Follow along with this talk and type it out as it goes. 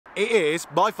It is,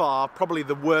 by far, probably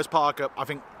the worst park-up I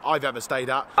think I've ever stayed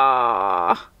at.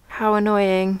 Ah, how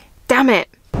annoying. Damn it.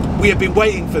 We have been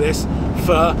waiting for this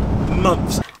for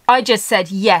months. I just said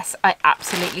yes, I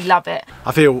absolutely love it.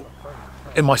 I feel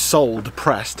in my soul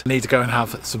depressed. I need to go and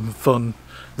have some fun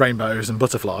rainbows and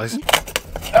butterflies.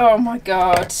 Oh my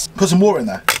God. Put some water in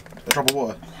there. A drop of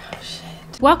water.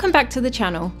 Welcome back to the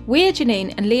channel. We are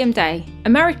Janine and Liam Day, a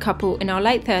married couple in our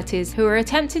late 30s who are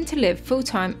attempting to live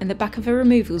full-time in the back of a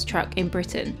removals truck in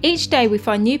Britain. Each day we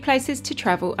find new places to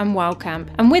travel and wild camp,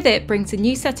 and with it brings a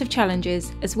new set of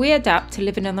challenges as we adapt to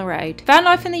living on the road. Van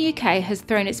life in the UK has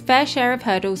thrown its fair share of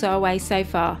hurdles our way so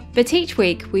far, but each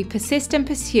week we persist and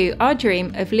pursue our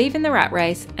dream of leaving the rat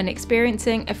race and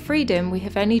experiencing a freedom we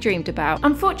have only dreamed about.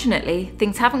 Unfortunately,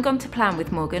 things haven't gone to plan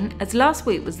with Morgan, as last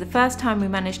week was the first time we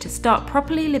managed to start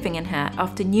properly living in her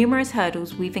after numerous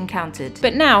hurdles we've encountered.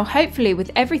 But now, hopefully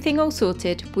with everything all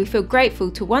sorted, we feel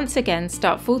grateful to once again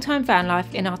start full-time van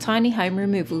life in our tiny home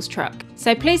removals truck.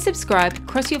 So please subscribe,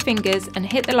 cross your fingers and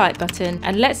hit the like button,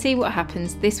 and let's see what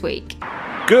happens this week.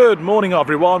 Good morning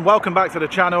everyone, welcome back to the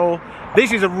channel.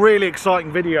 This is a really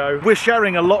exciting video. We're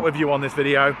sharing a lot with you on this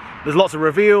video. There's lots of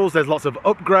reveals, there's lots of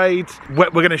upgrades. We're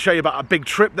going to show you about a big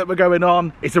trip that we're going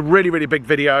on. It's a really, really big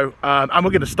video, and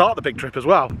we're going to start the big trip as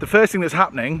well. The first thing that's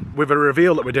happening with a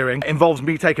reveal that we're doing involves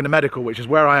me taking a medical, which is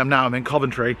where I am now. I'm in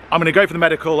Coventry. I'm going to go for the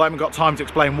medical. I haven't got time to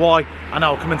explain why, and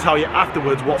I'll come and tell you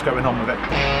afterwards what's going on with it.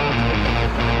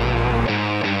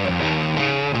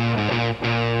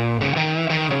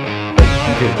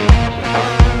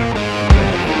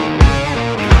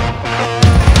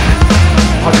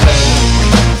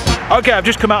 Okay, I've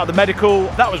just come out of the medical.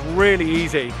 That was really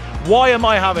easy. Why am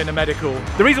I having a medical?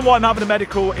 The reason why I'm having a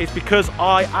medical is because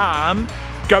I am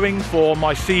going for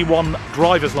my C1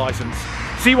 driver's license.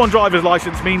 C1 driver's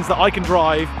license means that I can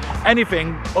drive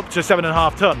anything up to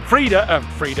 7.5 ton.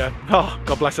 Frida, oh,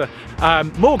 God bless her.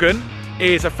 Morgan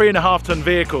is a 3.5 ton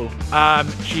vehicle.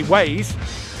 She weighs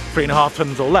 3.5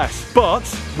 tons or less,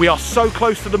 but we are so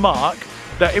close to the mark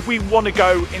that if we want to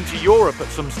go into Europe at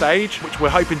some stage, which we're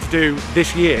hoping to do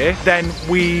this year, then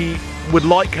we would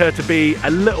like her to be a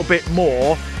little bit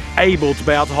more able to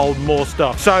be able to hold more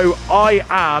stuff. So I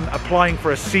am applying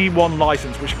for a C1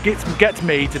 license, which gets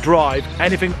me to drive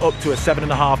anything up to a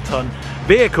 7.5 ton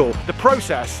vehicle. The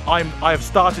process I have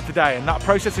started today, and that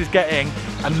process is getting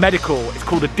a medical. It's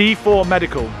called a D4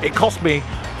 medical. It cost me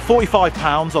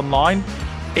 £45 online.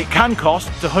 It can cost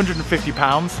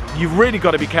 £150. You've really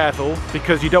got to be careful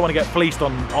because you don't want to get fleeced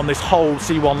on this whole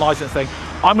C1 license thing.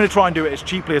 I'm going to try and do it as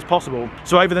cheaply as possible.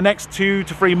 So over the next 2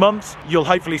 to 3 months, you'll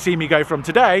hopefully see me go from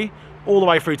today all the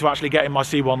way through to actually getting my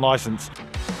C1 license.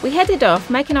 We headed off,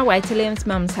 making our way to Liam's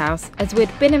mum's house as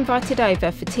we'd been invited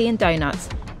over for tea and donuts.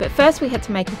 But first we had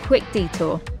to make a quick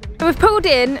detour. We've pulled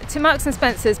in to Marks and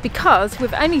Spencer's because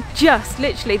we've only just,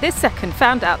 literally this second,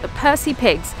 found out that Percy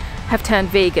pigs have turned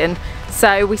vegan.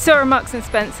 So we saw a Marks and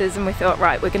Spencer's and we thought,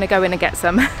 right, we're going to go in and get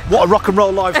some. What a rock and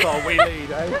roll lifestyle we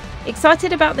lead, eh?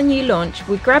 Excited about the new launch,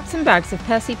 we grabbed some bags of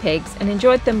Percy pigs and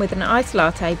enjoyed them with an iced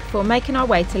latte before making our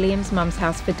way to Liam's mum's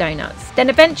house for donuts. Then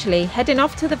eventually heading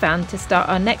off to the van to start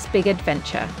our next big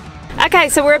adventure. Okay,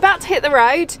 so we're about to hit the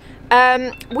road.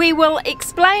 We will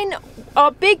explain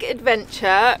our big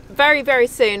adventure very, very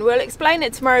soon. We'll explain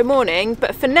it tomorrow morning,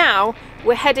 but for now,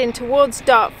 we're heading towards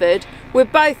Thetford. We're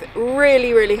both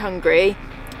really, really hungry.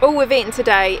 All we've eaten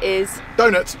today is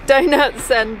donuts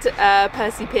and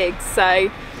Percy pigs.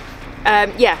 So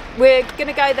yeah, we're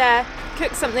gonna go there,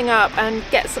 cook something up and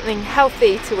get something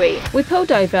healthy to eat. We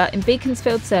pulled over in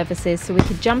Beaconsfield Services so we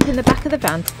could jump in the back of the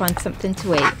van to find something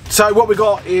to eat. So what we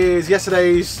got is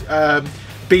yesterday's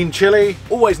bean chilli,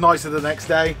 always nicer the next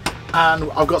day.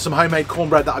 And I've got some homemade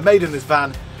cornbread that I made in this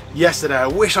van yesterday. I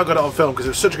wish I got it on film because it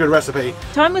was such a good recipe.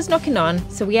 Time was knocking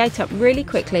on, so we ate up really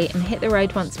quickly and hit the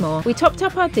road once more. We topped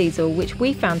up our diesel, which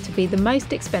we found to be the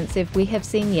most expensive we have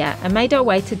seen yet, and made our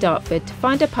way to Thetford to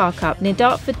find a park up near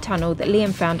Thetford Tunnel that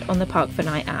Liam found on the Park for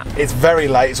Night app. It's very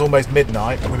late, it's almost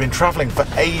midnight. We've been travelling for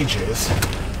ages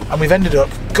and we've ended up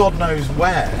God knows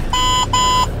where.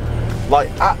 Like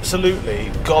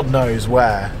absolutely God knows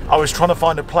where. I was trying to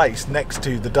find a place next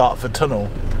to the Thetford Tunnel.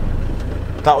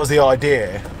 That was the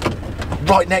idea.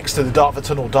 Right next to the Thetford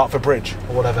Tunnel, Thetford Bridge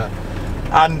or whatever.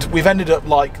 And we've ended up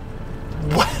like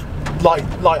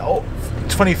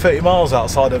 20, 30 miles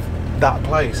outside of that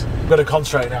place. I've got to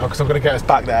concentrate now because I'm going to get us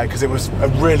back there because it was a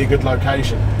really good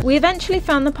location. We eventually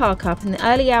found the park up in the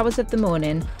early hours of the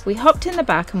morning. We hopped in the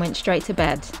back and went straight to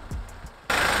bed.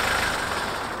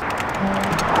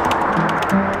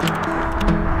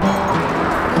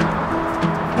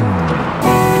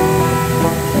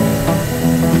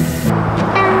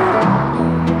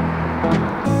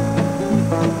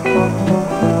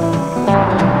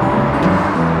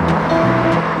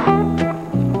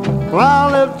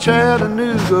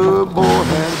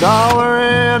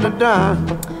 done.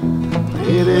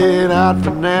 Headed out for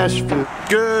Nashville.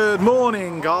 Good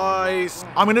morning, guys.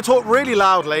 I'm going to talk really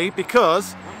loudly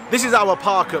because this is our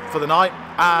park up for the night,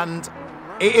 and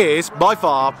it is by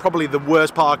far probably the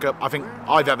worst park up I think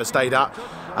I've ever stayed at.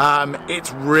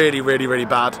 It's really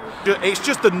bad. It's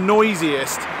just the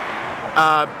noisiest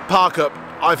park up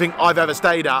I think I've ever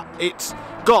stayed at. It's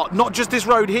got not just this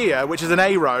road here, which is an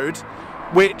A road,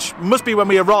 which must be when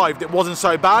we arrived it wasn't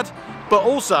so bad, but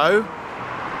also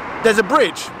there's a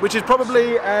bridge, which is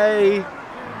probably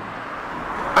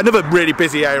another really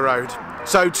busy A road.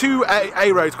 So two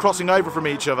A roads crossing over from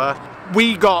each other.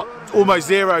 We got almost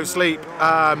zero sleep.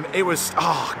 It was,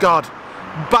 oh God,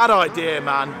 bad idea,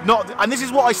 man. And this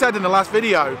is what I said in the last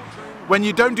video. When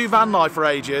you don't do van life for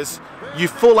ages, you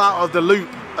fall out of the loop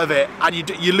of it and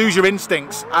you lose your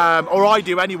instincts, or I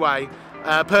do anyway.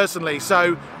 Personally,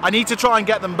 so I need to try and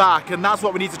get them back, and that's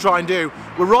what we need to try and do.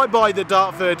 We're right by the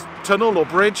Thetford tunnel or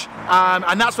bridge,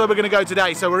 and that's where we're going to go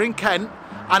today. So we're in Kent,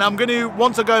 and I'm going to,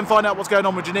 once I go and find out what's going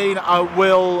on with Janine, I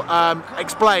will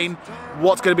explain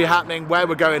what's going to be happening, where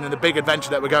we're going, and the big adventure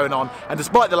that we're going on. And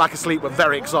despite the lack of sleep, we're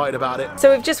very excited about it.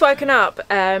 So we've just woken up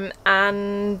and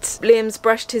Liam's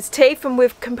brushed his teeth and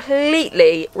we've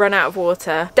completely run out of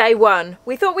water. Day one.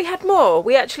 We thought we had more.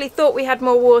 We actually thought we had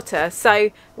more water.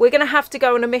 So we're going to have to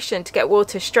go on a mission to get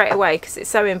water straight away because it's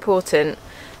so important.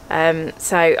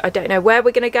 So I don't know where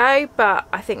we're going to go, but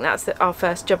I think that's our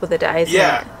first job of the day, isn't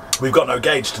it? We've got no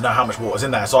gauge to know how much water's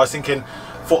in there. So I was thinking,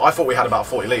 I thought we had about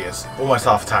 40 litres, almost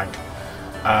half a tank.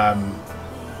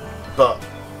 But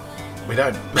we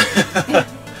don't.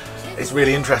 It's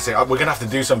really interesting. We're gonna have to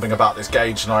do something about this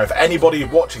gauge now. If anybody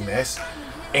watching this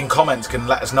in comments can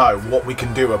let us know what we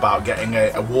can do about getting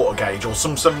a water gauge, or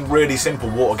some really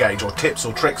simple water gauge, or tips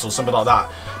or tricks or something like that,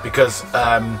 because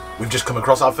we've just come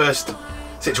across our first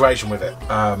situation with it,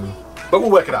 but we'll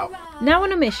work it out. Now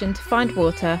on a mission to find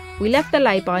water, we left the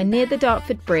lay-by near the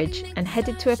Thetford Bridge and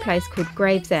headed to a place called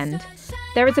Gravesend.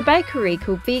 There is a bakery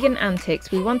called Vegan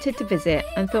Antics we wanted to visit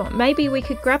and thought maybe we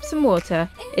could grab some water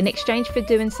in exchange for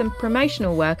doing some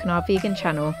promotional work on our vegan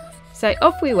channel. So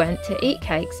off we went to eat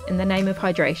cakes in the name of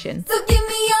hydration. So give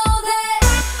me all that.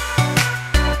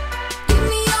 Give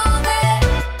me all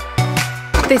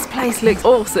that. This place looks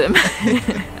awesome.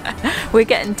 We're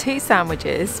getting 2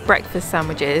 sandwiches, breakfast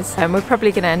sandwiches, and we're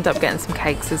probably going to end up getting some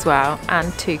cakes as well,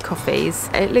 and 2 coffees.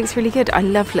 It looks really good. I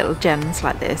love little gems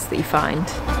like this that you find.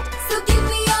 So give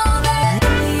me all that.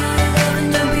 Give me all your love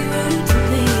and don't be rude to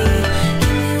me.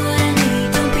 Give me what I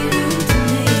need, don't be rude to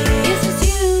me. It's just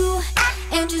you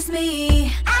and just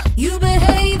me. You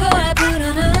behave or I put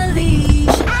on a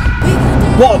leash.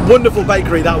 What a wonderful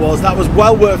bakery that was. That was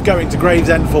well worth going to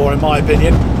Gravesend for, in my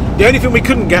opinion. The only thing we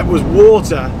couldn't get was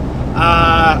water.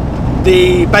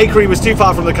 The bakery was too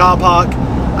far from the car park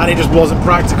and it just wasn't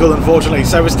practical, unfortunately.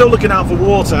 So we're still looking out for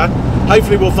water.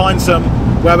 Hopefully we'll find some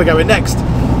where we're going next.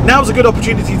 Now's a good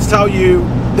opportunity to tell you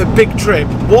the big trip.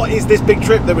 What is this big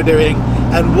trip that we're doing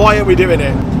and why are we doing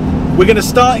it? We're going to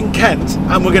start in Kent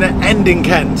and we're going to end in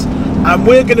Kent, and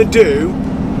we're going to do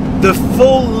the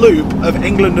full loop of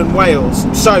England and Wales.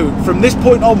 So from this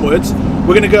point onwards,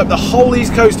 we're going to go up the whole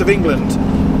east coast of England,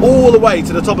 all the way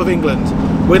to the top of England.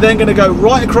 We're then going to go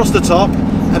right across the top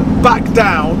and back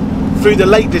down through the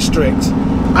Lake District.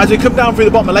 As we come down through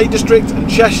the bottom of Lake District and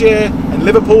Cheshire and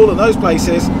Liverpool and those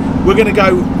places, we're going to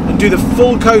go and do the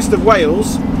full coast of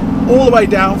Wales, all the way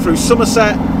down through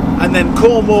Somerset and then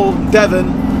Cornwall, Devon,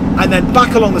 and then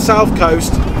back along the south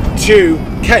coast to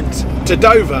Kent, to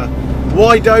Dover.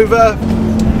 Why Dover?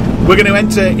 We're going to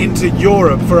enter into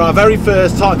Europe for our very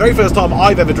first time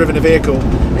I've ever driven a vehicle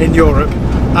in Europe.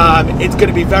 It's going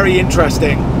to be very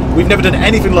interesting. We've never done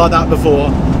anything like that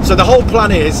before. So the whole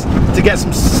plan is to get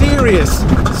some serious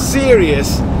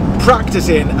practice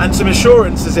in and some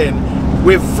assurances in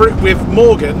with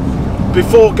Morgan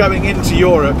before going into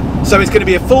Europe. So it's going to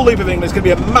be a full loop of England. It's going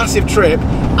to be a massive trip.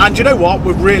 And you know what?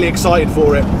 We're really excited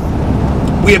for it.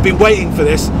 We have been waiting for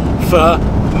this for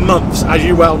months, as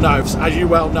you well know.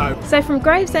 So from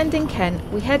Gravesend in Kent,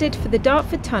 we headed for the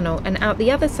Thetford tunnel and out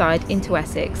the other side into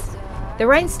Essex. The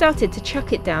rain started to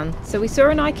chuck it down, so we saw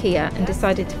an IKEA and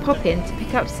decided to pop in to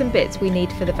pick up some bits we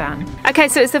need for the van. Okay,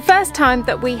 so it's the first time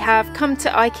that we have come to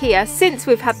IKEA since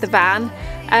we've had the van,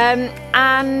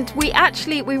 and we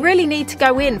really need to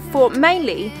go in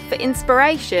mainly for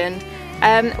inspiration.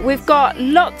 We've got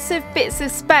lots of bits of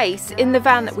space in the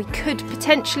van that we could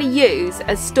potentially use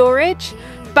as storage,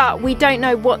 but we don't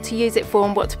know what to use it for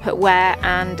and what to put where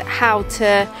and how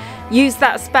to use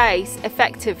that space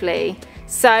effectively.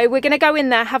 So we're going to go in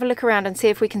there, have a look around and see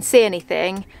if we can see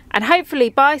anything and hopefully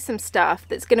buy some stuff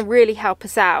that's going to really help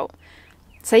us out.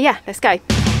 So yeah, let's go.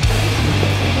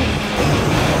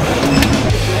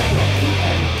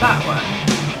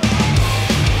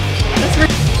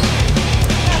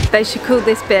 They should call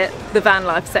this bit the van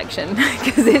life section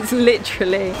because it's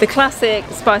literally the classic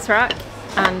spice rack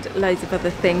and loads of other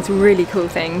things, really cool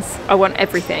things. I want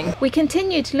everything. We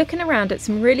continued looking around at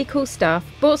some really cool stuff,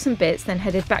 bought some bits, then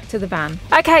headed back to the van.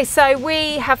 Okay, so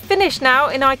we have finished now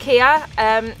in IKEA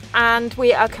and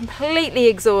we are completely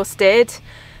exhausted.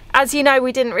 As you know,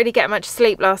 we didn't really get much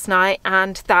sleep last night,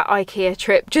 and that IKEA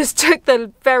trip just took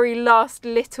the very last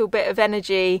little bit of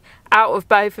energy out of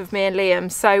both of me and Liam,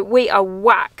 so we are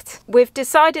whacked. We've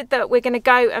decided that we're going to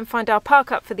go and find our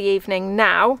park up for the evening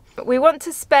now. We want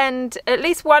to spend at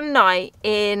least one night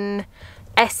in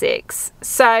Essex,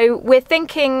 so we're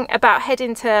thinking about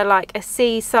heading to like a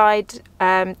seaside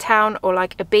town or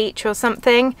like a beach or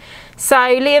something. So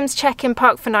Liam's checking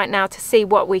Park for Night now to see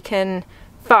what we can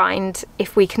find,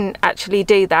 if we can actually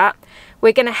do that.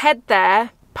 We're going to head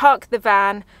there, park the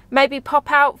van, maybe pop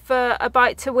out for a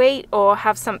bite to eat or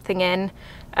have something in,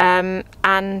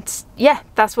 and yeah,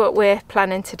 that's what we're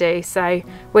planning to do. So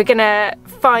we're gonna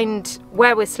find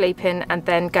where we're sleeping and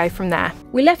then go from there.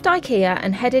 We left IKEA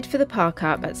and headed for the park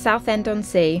up at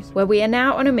Southend-on-Sea, where we are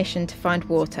now on a mission to find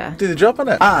water. Do the job on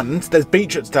it. And there's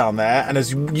beach huts down there, and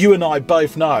as you and I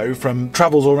both know from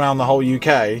travels all around the whole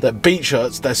UK, that beach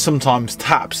huts, there's sometimes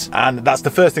taps, and that's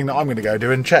the first thing that I'm going to go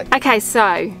do and check. Okay,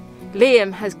 so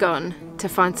Liam has gone to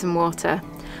find some water.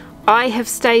 I have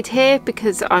stayed here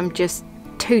because I'm just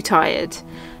too tired.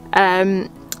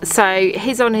 So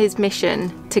he's on his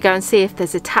mission to go and see if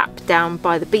there's a tap down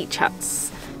by the beach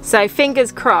huts. So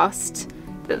fingers crossed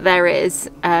that there is.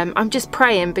 I'm just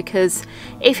praying, because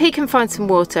if he can find some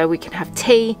water, we can have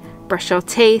tea, brush our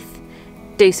teeth,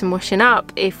 do some washing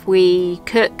up if we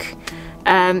cook,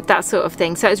 that sort of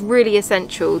thing. So it's really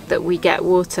essential that we get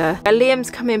water. Liam's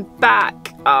coming back,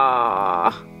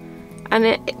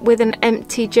 and with an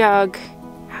empty jug.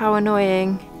 How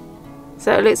annoying.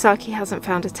 So it looks like he hasn't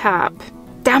found a tap.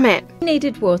 Damn it! We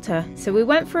needed water, so we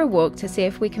went for a walk to see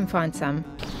if we can find some.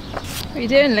 What are you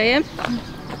doing, Liam?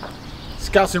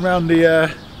 Scouting around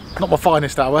the, not my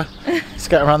finest hour,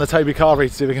 scouting around the Toby Carvery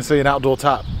to see if we can see an outdoor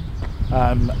tap.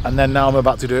 And then now I'm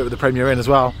about to do it with the Premier Inn as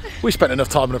well. We spent enough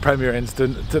time in the Premier Inns to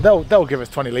they'll give us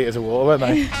 20 litres of water, won't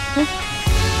they?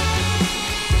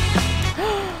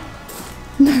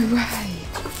 No way!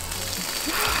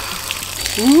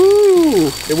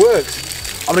 Ooh, it works.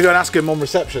 I'm gonna go and ask him on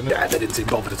reception. Yeah, they didn't seem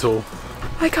bothered at all.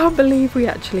 I can't believe we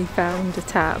actually found a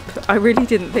tap. I really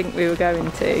didn't think we were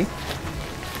going to.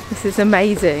 This is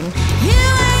amazing.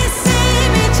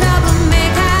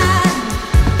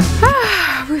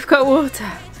 We've got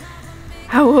water.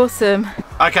 How awesome.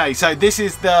 Okay, so this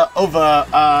is the other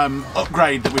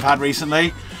upgrade that we've had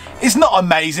recently. It's not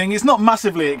amazing, it's not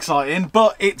massively exciting,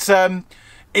 but it's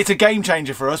a game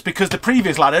changer for us, because the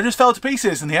previous ladder just fell to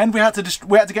pieces in the end. We had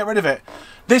to get rid of it.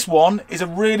 This one is a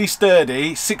really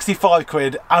sturdy 65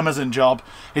 quid Amazon job.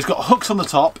 It's got hooks on the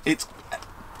top. It's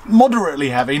moderately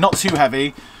heavy, not too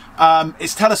heavy.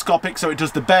 It's telescopic, so it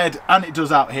does the bed and it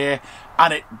does out here.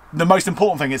 And the most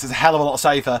important thing is it's a hell of a lot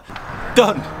safer.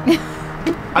 Done.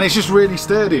 And it's just really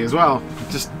sturdy as well.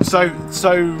 Just so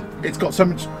it's got so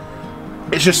much.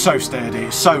 It's just so sturdy,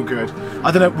 it's so good.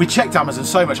 I don't know, we checked Amazon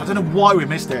so much, I don't know why we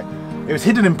missed it. It was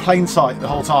hidden in plain sight the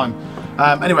whole time.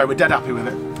 Anyway, we're dead happy with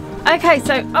it. Okay,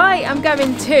 so I am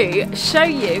going to show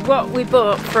you what we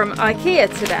bought from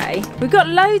IKEA today. We've got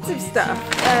loads of stuff,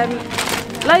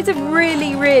 loads of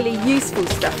really, really useful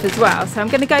stuff as well. So I'm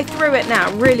going to go through it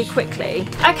now really quickly.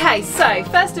 Okay, so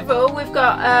first of all, we've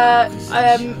got a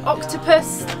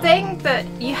octopus thing that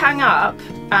you hang up,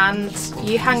 and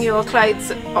you hang your clothes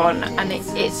on, and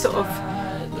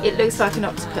it looks like an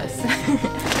octopus.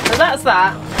 So that's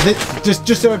that.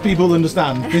 Just so people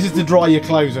understand, this is to dry your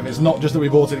clothes with. It's not just that we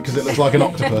bought it because it looks like an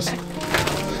octopus.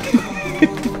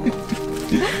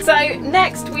 So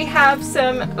next we have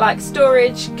some like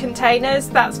storage containers.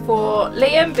 That's for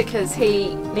Liam because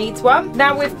he needs one.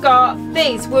 Now we've got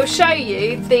these. We'll show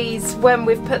you these when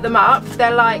we've put them up.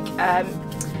 They're like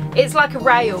it's like a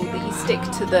rail that you stick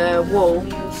to the wall,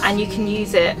 and you can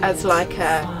use it as like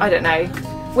a, I don't know,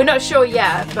 we're not sure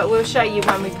yet, but we'll show you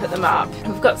when we put them up.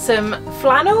 We've got some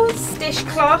flannels,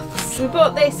 dishcloths. We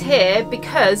bought this here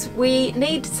because we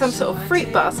need some sort of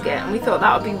fruit basket, and we thought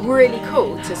that would be really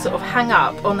cool to sort of hang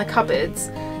up on the cupboards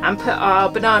and put our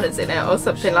bananas in it or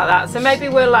something like that. So maybe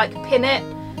we'll like pin it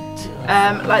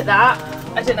like that.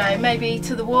 I don't know, maybe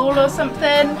to the wall or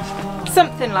something.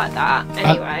 Something like that,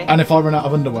 anyway. And if I run out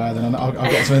of underwear, then I'll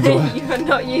get some underwear. You're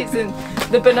not using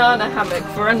the banana hammock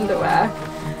for underwear.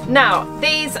 Now,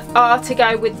 these are to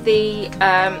go with the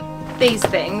these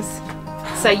things.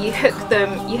 So you hook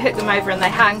them over and they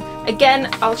hang. Again,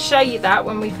 I'll show you that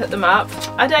when we put them up.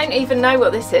 I don't even know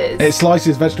what this is. It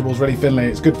slices vegetables really thinly.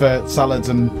 It's good for salads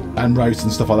and roasts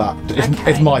and stuff like that.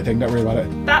 It's my thing, don't worry about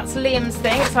it. That's Liam's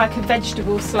thing, it's like a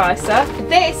vegetable slicer.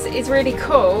 This is really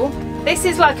cool. This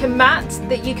is like a mat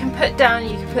that you can put down,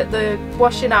 you can put the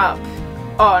washing up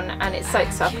on, and it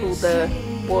soaks up all the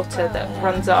water that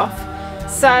runs off.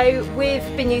 So we've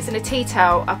been using a tea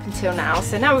towel up until now,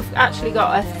 so now we've actually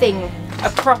got a thing, a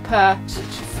proper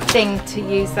thing to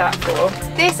use that for.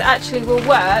 This actually will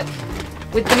work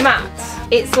with the mat.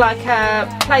 It's like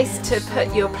a place to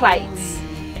put your plates,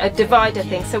 a divider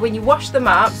thing, so when you wash them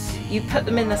up you put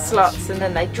them in the slots and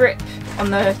then they drip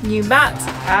on the new mat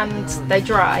and they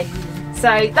dry.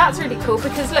 So that's really cool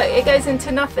because look, it goes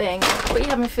into nothing. What are you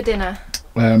having for dinner?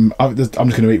 I'm just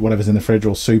going to eat whatever's in the fridge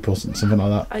or soup or something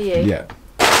like that. Are you? Yeah.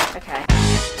 Okay.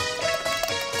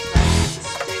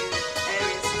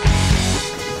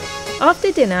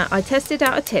 After dinner, I tested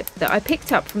out a tip that I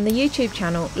picked up from the YouTube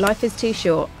channel Life is Too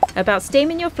Short about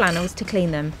steaming your flannels to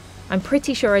clean them. I'm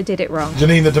pretty sure I did it wrong.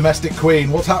 Janine, the domestic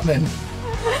queen, what's happening?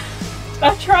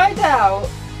 I tried out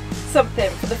something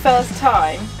for the first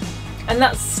time, and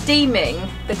that's steaming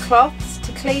the cloths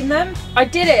to clean them. I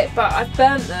did it, but I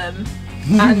burnt them,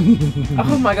 and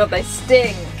oh my god, they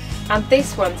stink. And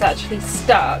this one's actually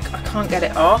stuck. I can't get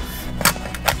it off.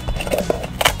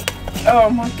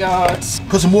 Oh my god.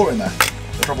 Put some water in there.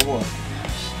 Proper water.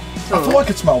 I thought I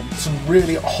could smell some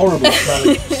really horrible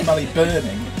smelly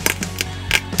burning.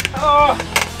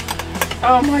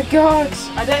 Oh my god.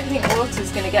 I don't think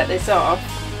water's going to get this off.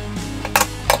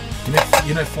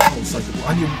 You know flannels,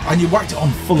 and you whacked it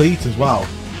on full heat as well.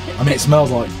 I mean, it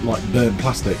smells like burnt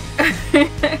plastic.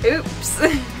 Oops.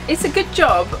 It's a good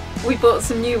job we bought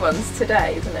some new ones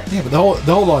today, isn't it? Yeah, but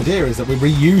the whole idea is that we're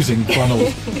reusing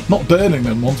flannels, not burning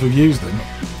them once we've used them.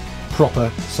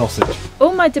 Proper sausage.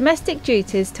 All my domestic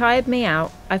duties tired me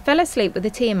out. I fell asleep with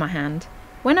the tea in my hand.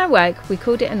 When I woke, we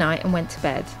called it a night and went to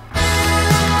bed.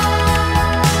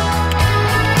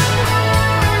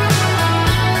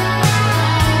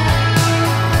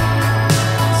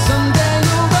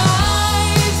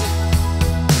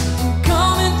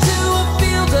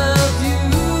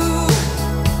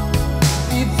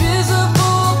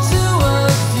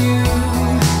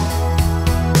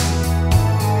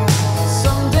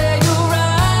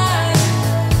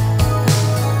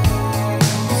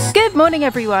 Good morning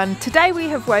everyone. Today we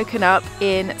have woken up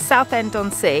in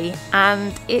Southend-on-Sea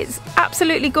and it's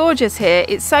absolutely gorgeous here.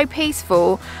 It's so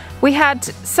peaceful. We had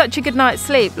such a good night's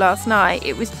sleep last night.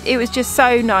 It was just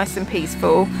so nice and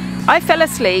peaceful. I fell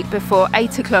asleep before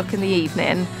 8 o'clock in the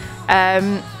evening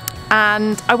and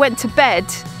I went to bed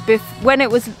when it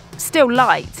was still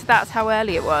light. That's how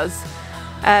early it was.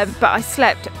 But I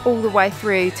slept all the way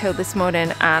through till this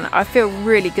morning and I feel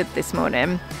really good this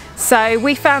morning. So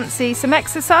we fancy some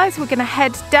exercise. We're going to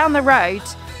head down the road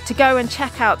to go and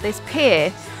check out this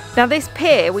pier. Now this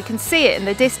pier, we can see it in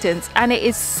the distance and it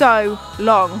is so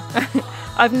long.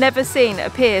 I've never seen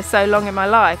a pier so long in my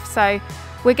life. So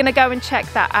we're going to go and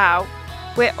check that out.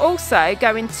 We're also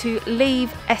going to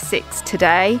leave Essex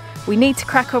today. We need to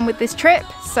crack on with this trip.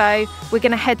 So we're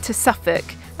going to head to Suffolk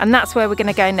and that's where we're going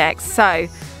to go next. So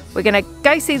we're going to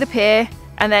go see the pier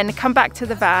and then come back to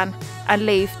the van and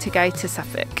leave to go to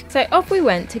Suffolk. So off we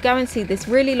went to go and see this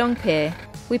really long pier.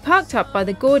 We parked up by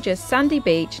the gorgeous sandy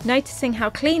beach, noticing how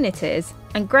clean it is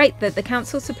and great that the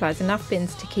council supplies enough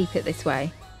bins to keep it this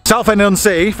way.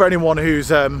 Southend-on-Sea, for anyone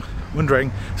who's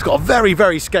wondering, it's got a very,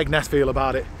 very Skegness feel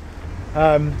about it.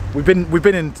 We've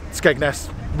been in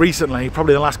Skegness recently,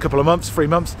 probably the last couple of months, 3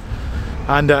 months,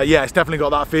 and yeah, it's definitely got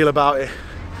that feel about it.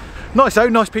 Nice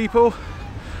out, nice people,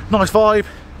 nice vibe,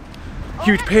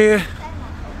 huge pier.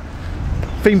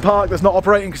 Theme park that's not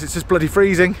operating because it's just bloody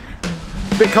freezing.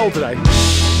 A bit cold today.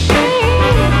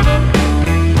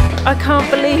 I can't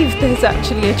believe there's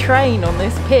actually a train on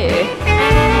this pier.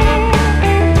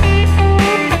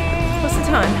 What's the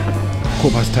time?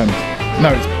 10:15. No,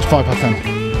 it's 10:05.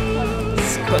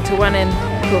 It's 1:15 in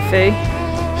Corfu.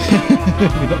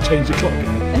 You've not changed your clock yet.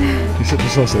 You're such a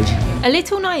sausage. A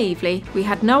little naively, we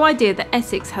had no idea that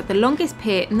Essex had the longest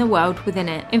pier in the world within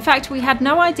it. In fact, we had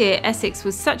no idea Essex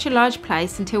was such a large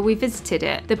place until we visited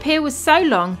it. The pier was so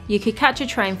long, you could catch a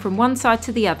train from one side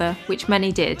to the other, which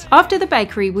many did. After the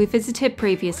bakery we visited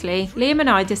previously, Liam and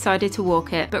I decided to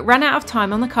walk it, but ran out of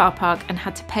time on the car park and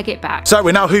had to peg it back. So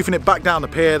we're now hoofing it back down the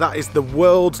pier. That is the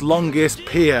world's longest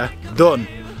pier done.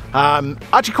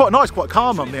 Actually quite nice, quite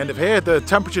calm on the end of here. The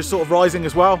temperature's sort of rising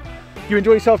as well. You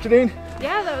enjoy yourself, Janine?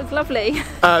 Yeah, that was lovely.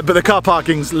 But the car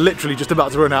parking's literally just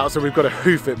about to run out, so we've got to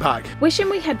hoof it back. Wishing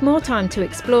we had more time to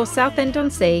explore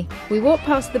Southend-on-Sea, we walked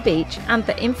past the beach and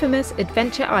the infamous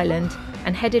Adventure Island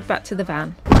and headed back to the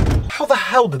van. How the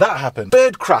hell did that happen?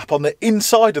 Bird crap on the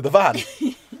inside of the van.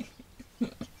 We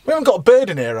haven't got a bird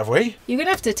in here, have we? You're going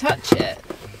to have to touch it.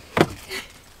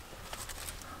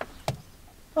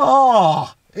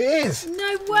 Oh, it is.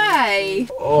 No way.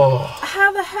 Oh.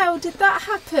 How the hell did that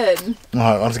happen?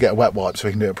 Alright, I'll have to get a wet wipe so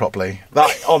we can do it properly. That,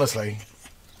 honestly,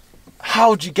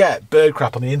 how'd you get bird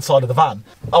crap on the inside of the van?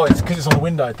 Oh, it's because it's on the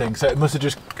window thing, so it must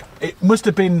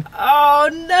have been Oh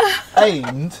no.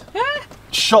 aimed,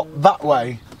 shot that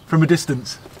way from a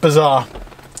distance. Bizarre.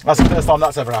 That's the first time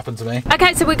that's ever happened to me.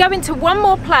 Okay, so we're going to one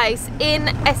more place in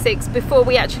Essex before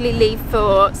we actually leave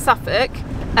for Suffolk.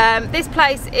 This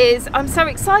place is, I'm so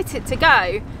excited to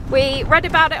go. We read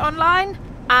about it online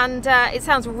and it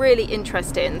sounds really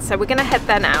interesting. So we're gonna head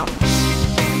there now.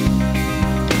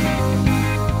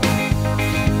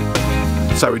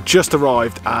 So we just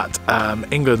arrived at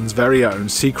England's very own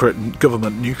secret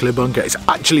government nuclear bunker. It's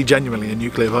actually genuinely a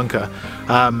nuclear bunker.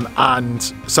 And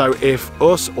so if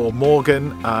us or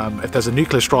Morgan, if there's a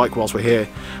nuclear strike whilst we're here,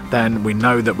 then we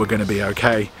know that we're going to be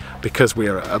okay because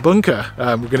we're at a bunker.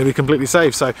 We're going to be completely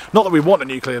safe. So not that we want a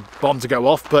nuclear bomb to go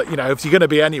off, but you know, if you're going to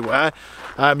be anywhere,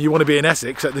 you want to be in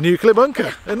Essex at the nuclear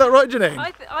bunker. Isn't that right, Janine?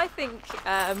 I think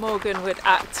Morgan would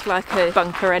act like a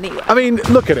bunker anyway. I mean,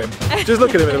 look at him. Just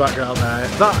look at him in the background there.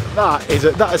 That is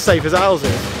as safe as ours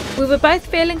is. We were both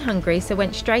feeling hungry, so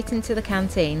went straight into the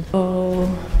canteen. Oh,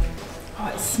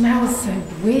 it smells so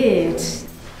weird.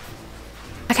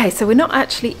 Okay, so we're not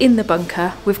actually in the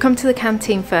bunker. We've come to the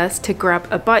canteen first to grab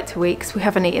a bite to eat because we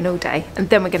haven't eaten all day, and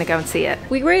then we're going to go and see it.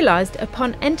 We realised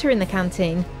upon entering the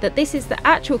canteen that this is the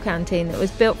actual canteen that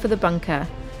was built for the bunker.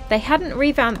 They hadn't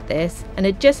revamped this and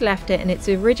had just left it in its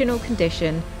original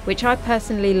condition, which I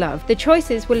personally love. The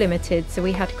choices were limited, so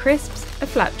we had crisps, a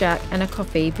flapjack and a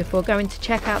coffee before going to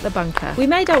check out the bunker. We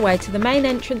made our way to the main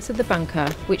entrance of the bunker,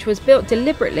 which was built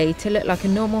deliberately to look like a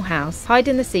normal house,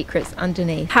 hiding the secrets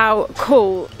underneath. How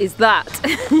cool is that?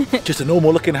 Just a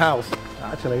normal looking house.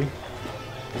 Actually,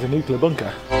 it's a nuclear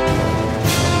bunker.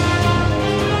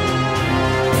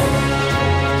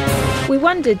 We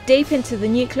wandered deep into the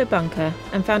nuclear bunker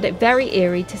and found it very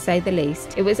eerie to say the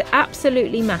least. It was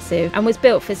absolutely massive and was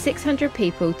built for 600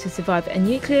 people to survive a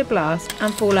nuclear blast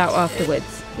and fallout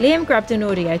afterwards. Liam grabbed an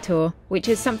audio tour, which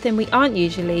is something we aren't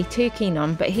usually too keen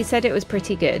on, but he said it was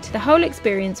pretty good. The whole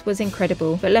experience was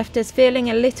incredible, but left us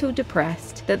feeling a little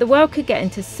depressed that the world could get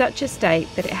into such a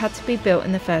state that it had to be built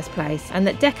in the first place, and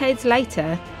that decades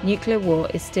later, nuclear war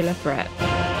is still a threat.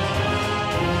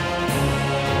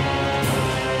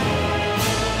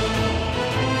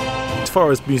 As far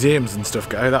as museums and stuff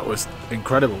go, that was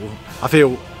incredible. I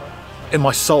feel in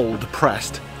my soul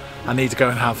depressed. I need to go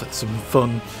and have some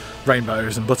fun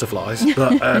rainbows and butterflies,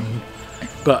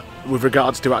 but with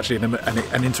regards to actually an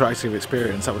interactive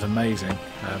experience, that was amazing.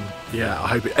 Yeah, I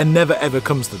hope it never ever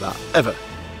comes to that, ever.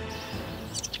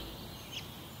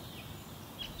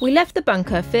 We left the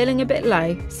bunker feeling a bit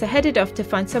low, so headed off to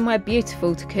find somewhere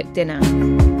beautiful to cook dinner.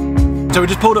 So we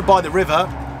just pulled up by the river.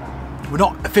 We're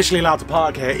not officially allowed to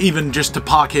park here, even just to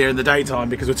park here in the daytime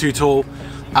because we're too tall.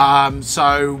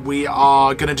 So we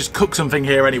are going to just cook something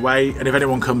here anyway, and if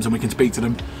anyone comes and we can speak to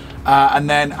them. And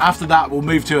then after that we'll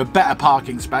move to a better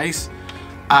parking space,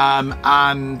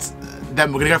 and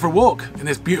then we're going to go for a walk in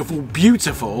this beautiful,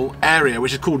 beautiful area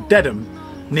which is called Dedham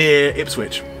near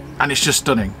Ipswich, and it's just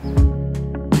stunning.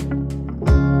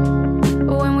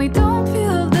 When we don't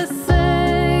feel the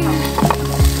same.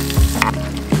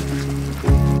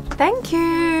 Thank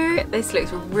you! This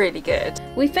looks really good.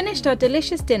 We finished our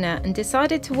delicious dinner and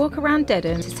decided to walk around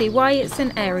Dedham to see why it's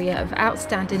an area of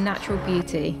outstanding natural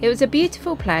beauty. It was a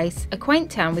beautiful place, a quaint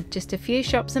town with just a few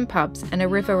shops and pubs and a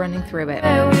river running through it.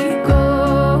 Where we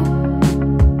go,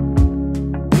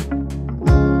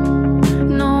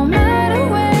 no matter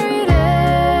where it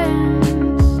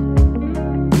ends,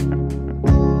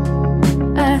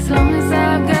 as long as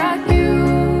I got you.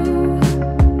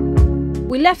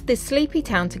 We left this sleepy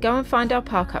town to go and find our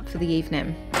park up for the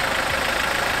evening.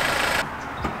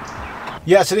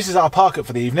 Yeah, so this is our park up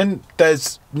for the evening.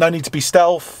 There's no need to be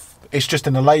stealth. It's just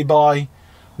in a lay-by.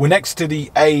 We're next to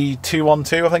the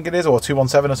A212, I think it is, or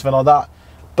 217 or something like that.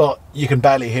 But you can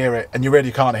barely hear it, and you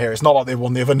really can't hear it. It's not like the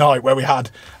one the other night where we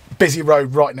had busy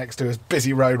road right next to us,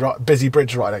 busy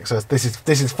bridge right next to us. This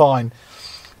is fine.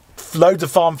 Loads of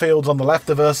farm fields on the left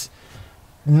of us.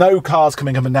 No cars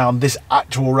coming up and down this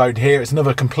actual road here. It's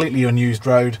another completely unused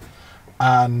road,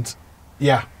 and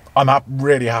yeah, I'm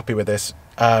really happy with this.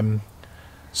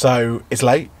 So it's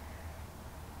late.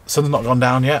 sun's not gone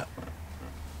down yet,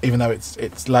 even though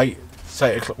it's late. It's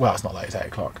 8 o'clock. Well, it's not late, it's 8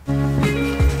 o'clock.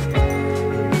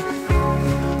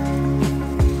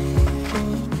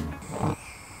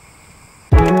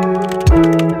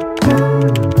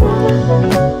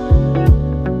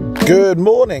 Good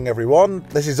morning, everyone.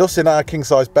 This is us in our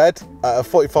king-size bed at a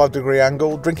 45-degree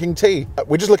angle, drinking tea.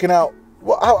 We're just looking out.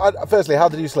 Firstly, how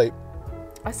did you sleep?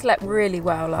 I slept really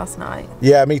well last night.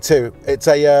 Yeah, me too. It's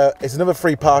another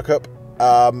free park up.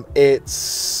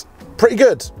 It's pretty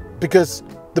good because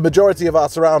the majority of our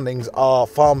surroundings are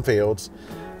farm fields,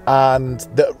 and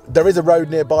there is a road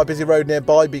nearby, busy road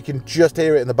nearby, but you can just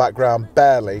hear it in the background,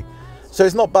 barely. So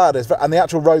it's not bad, and the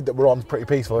actual road that we're on is pretty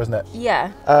peaceful, isn't it?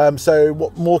 Yeah. So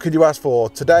what more could you ask for?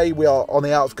 Today we are on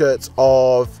the outskirts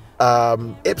of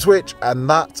Ipswich, and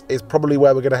that is probably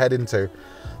where we're going to head into.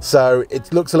 So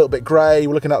it looks a little bit grey.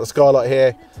 We're looking at the skylight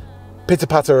here. Pitter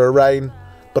patter of rain,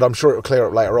 but I'm sure it will clear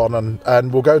up later on,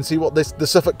 and we'll go and see what the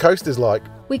Suffolk coast is like.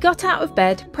 We got out of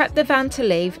bed, prepped the van to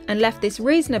leave, and left this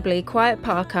reasonably quiet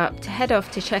park up to head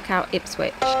off to check out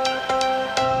Ipswich.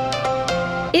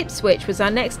 Ipswich was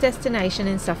our next destination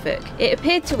in Suffolk. It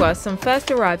appeared to us on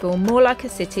first arrival more like a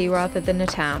city rather than a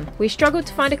town. We struggled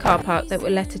to find a car park that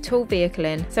would let a tall vehicle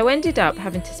in, so ended up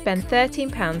having to spend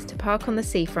 £13 to park on the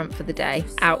seafront for the day.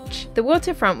 Ouch. The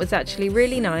waterfront was actually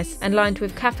really nice and lined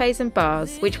with cafes and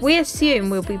bars, which we assume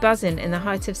will be buzzing in the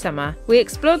height of summer. We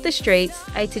explored the streets,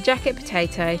 ate a jacket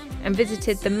potato, and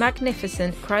visited the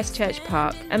magnificent Christchurch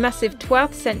Park, a massive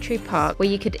 12th century park where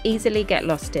you could easily get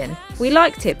lost in. We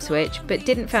liked Ipswich, but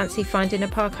didn't fancy finding a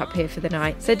park up here for the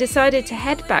night, so decided to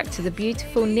head back to the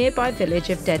beautiful nearby village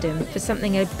of Dedham for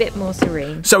something a bit more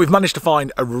serene. So we've managed to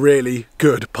find a really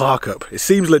good park up. It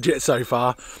seems legit so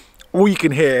far. All you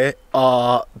can hear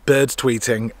are birds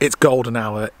tweeting. It's golden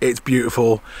hour. It's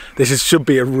beautiful. Should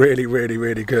be a really, really,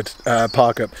 really good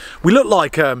park up. We look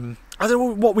like I don't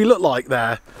know what we look like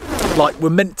there. Like we're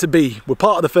meant to be. We're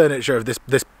part of the furniture of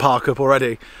this park up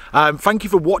already. Thank you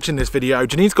for watching this video.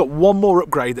 Janine's got one more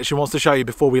upgrade that she wants to show you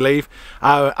before we leave,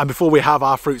 and before we have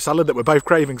our fruit salad that we're both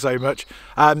craving so much.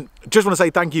 Just want to say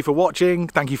thank you for watching.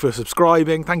 Thank you for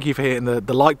subscribing. Thank you for hitting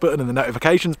the like button and the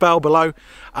notifications bell below.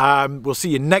 We'll see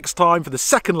you next time for the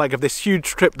second leg of this huge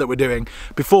trip that we're doing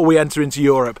before we enter into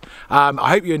Europe. I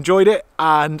hope you enjoyed it,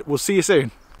 and we'll see you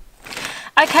soon.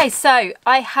 Okay, so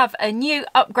I have a new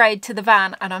upgrade to the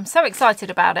van and I'm so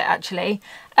excited about it actually.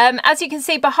 As you can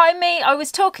see behind me, I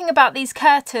was talking about these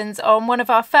curtains on one of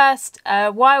our first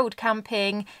wild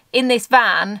camping in this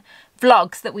van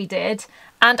vlogs that we did,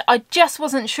 and I just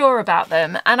wasn't sure about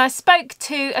them, and I spoke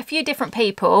to a few different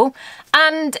people,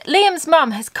 and Liam's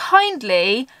mum has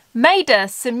kindly made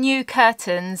us some new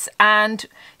curtains, and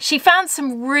she found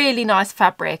some really nice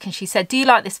fabric and she said, do you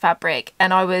like this fabric?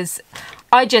 And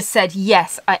I just said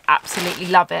yes, I absolutely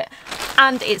love it,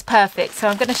 and it's perfect. So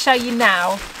I'm going to show you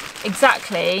now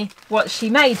exactly what she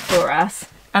made for us,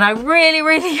 and I really,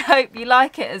 really hope you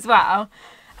like it as well.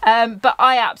 But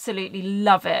I absolutely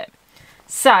love it.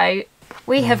 So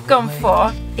we have gone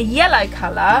for a yellow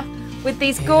colour with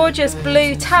these gorgeous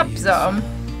blue tabs on.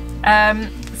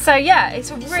 So yeah,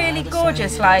 it's really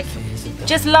gorgeous, like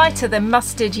just lighter than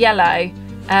mustard yellow.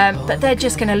 But they're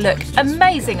just going to look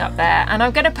amazing up there, and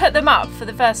I'm going to put them up for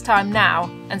the first time now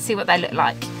and see what they look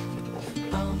like.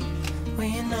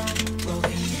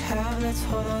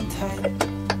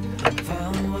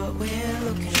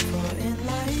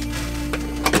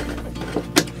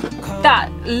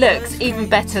 That looks even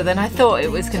better than I thought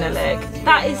it was going to look.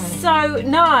 That is so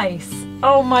nice.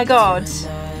 Oh my god.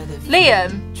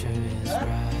 Liam,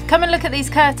 come and look at these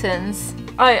curtains.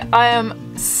 I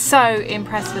am so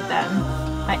impressed with them.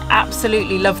 I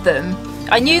absolutely love them.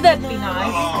 I knew they'd be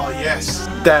nice. Oh yes,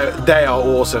 they are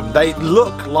awesome. They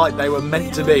look like they were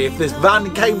meant to be. If this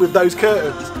van came with those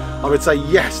curtains, I would say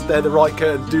yes, they're the right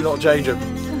curtains. Do not change them.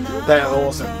 They are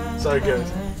awesome. So good.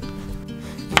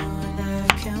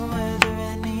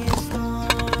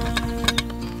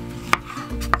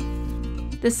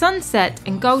 The sunset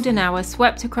and golden hour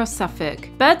swept across Suffolk.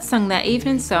 Birds sung their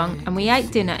evening song and we ate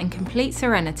dinner in complete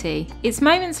serenity. It's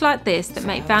moments like this that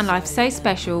make van life so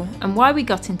special and why we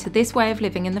got into this way of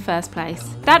living in the first place.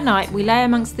 That night we lay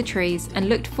amongst the trees and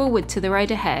looked forward to the road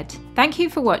ahead. Thank you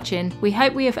for watching. We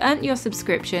hope we have earned your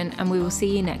subscription and we will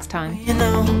see you next time. You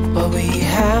know what we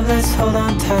have, let's hold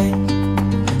on tight.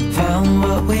 Found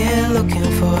what we're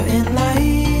looking for in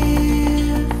life.